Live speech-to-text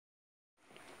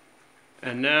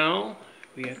And now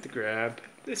we have to grab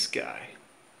this guy.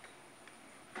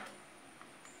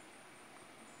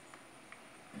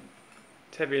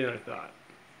 It's heavier than I thought.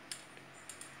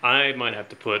 I might have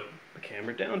to put the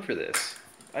camera down for this.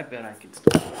 I bet I can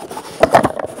still.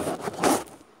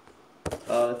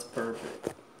 Oh, that's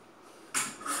perfect.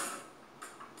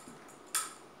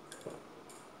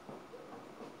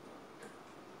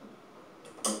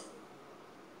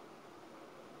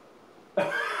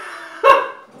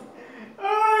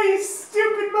 Oh, you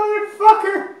stupid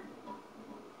motherfucker!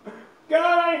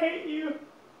 God, I hate you.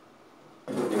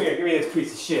 Come here, give me this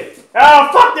piece of shit. Oh,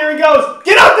 fuck, there he goes!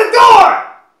 Get out the door!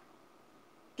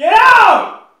 Get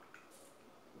out!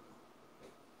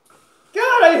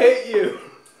 God, I hate you.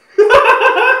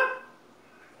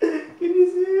 Can you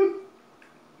see him?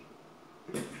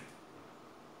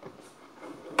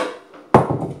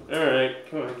 Alright,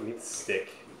 come on, give me the stick.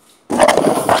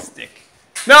 Stick.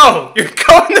 No! You're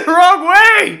going the wrong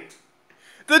way!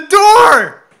 The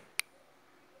door!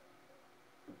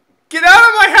 Get out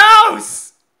of my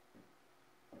house!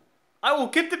 I will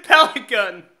get the pellet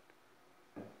gun.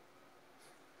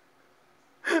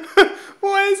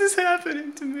 Why is this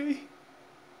happening to me?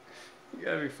 You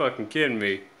gotta be fucking kidding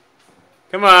me.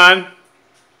 Come on.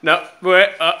 No,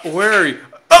 where are you?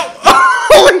 Oh,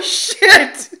 holy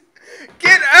shit!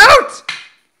 Get out!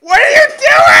 What are you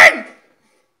doing?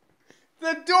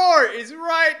 The door is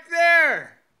right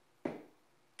there.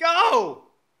 Go!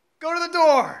 Go to the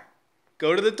door.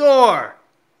 Go to the door.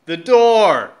 The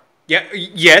door. Yeah,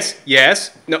 yes.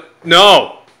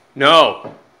 No.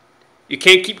 You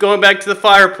can't keep going back to the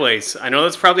fireplace. I know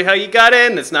that's probably how you got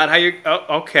in. That's not how you're...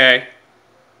 Oh, okay.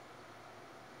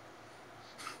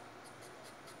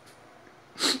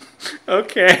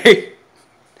 Okay.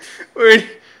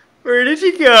 Where did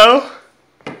you go?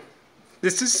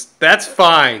 That's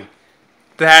fine.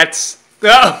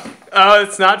 Oh,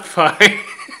 it's not fine.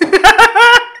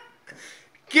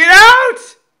 Get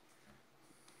out!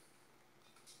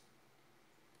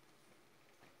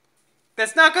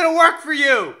 That's not gonna work for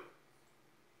you.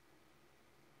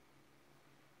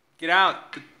 Get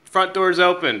out. The front door's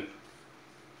open.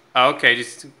 Okay,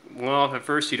 well, at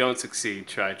first you don't succeed.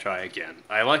 Try again.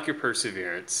 I like your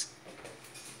perseverance.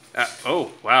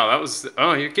 Oh, wow,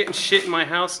 oh, you're getting shit in my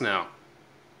house now.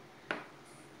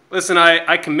 Listen,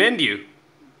 I commend you.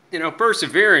 You know,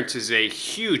 perseverance is a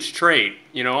huge trait.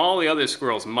 You know, all the other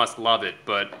squirrels must love it,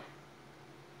 but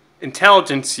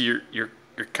intelligence, you're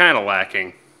kind of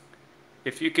lacking.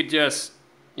 If you could just,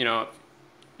 you know,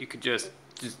 you could just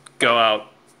go out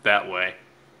that way,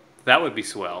 that would be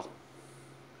swell.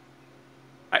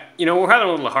 You know, we're having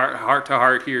a little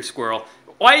heart-to-heart here, Squirrel.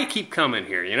 Why do you keep coming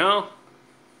here, you know?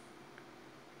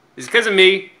 Is it because of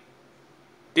me?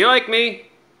 Do you like me?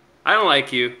 I don't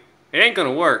like you. It ain't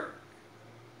gonna work.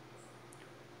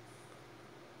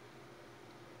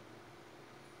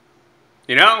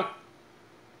 You know?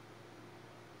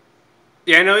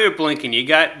 Yeah, I know you're blinking. You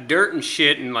got dirt and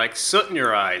shit and like soot in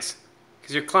your eyes.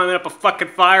 Because you're climbing up a fucking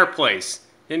fireplace.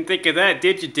 Didn't think of that,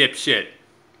 did you, dipshit?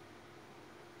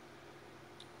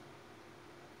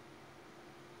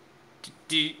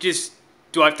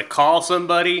 Do I have to call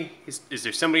somebody? Is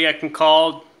there somebody I can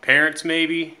call? Parents,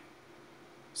 maybe?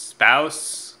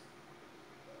 Spouse?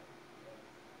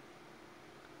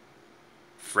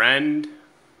 Friend?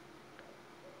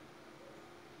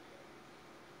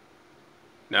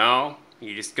 No?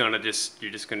 You're just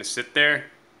gonna sit there?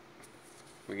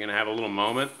 We're gonna have a little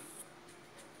moment?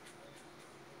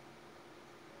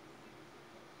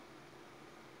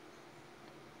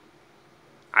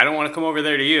 I don't want to come over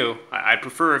there to you. I'd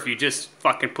prefer if you just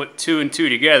fucking put 2 and 2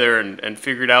 together and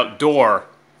figured out door.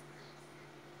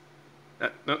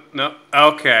 No.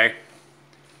 Okay.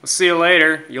 We'll see you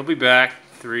later. You'll be back.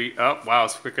 3. Oh, wow,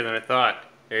 it's quicker than I thought.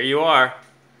 There you are.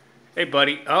 Hey,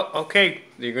 buddy. Oh, okay.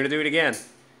 You're going to do it again.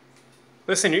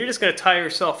 Listen, you're just going to tire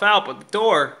yourself out, but the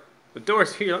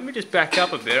door's here. Let me just back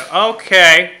up a bit.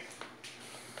 Okay.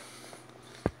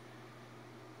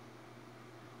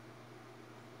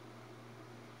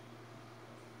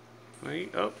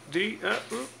 Wait, did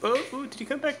he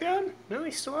come back down? No,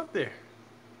 he's still up there.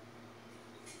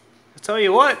 I'll tell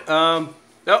you what, oh,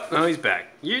 no, he's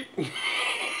back. You're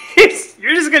just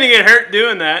gonna get hurt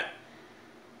doing that.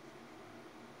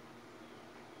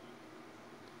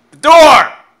 The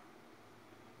door!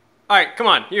 Alright, come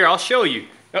on, here, I'll show you.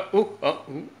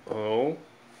 Oh!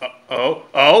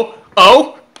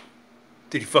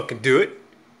 Did he fucking do it?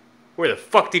 Where the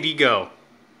fuck did he go?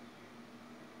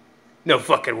 No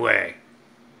fucking way.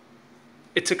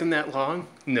 It took him that long?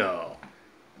 No.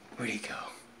 Where'd he go?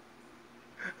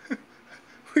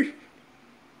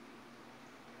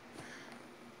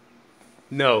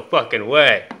 No fucking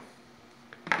way.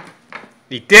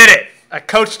 He did it. I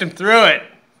coached him through it.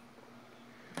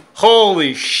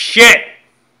 Holy shit.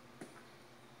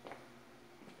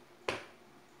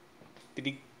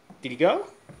 Did he go?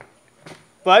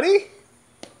 Buddy?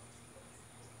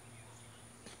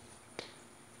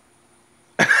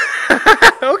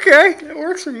 Okay, that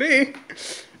works for me.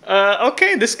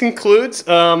 Okay, this concludes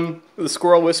the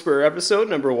Squirrel Whisperer episode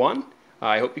number 1.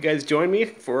 I hope you guys join me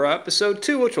for episode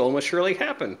 2, which will almost surely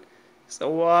happen.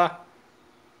 So,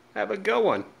 have a good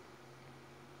one.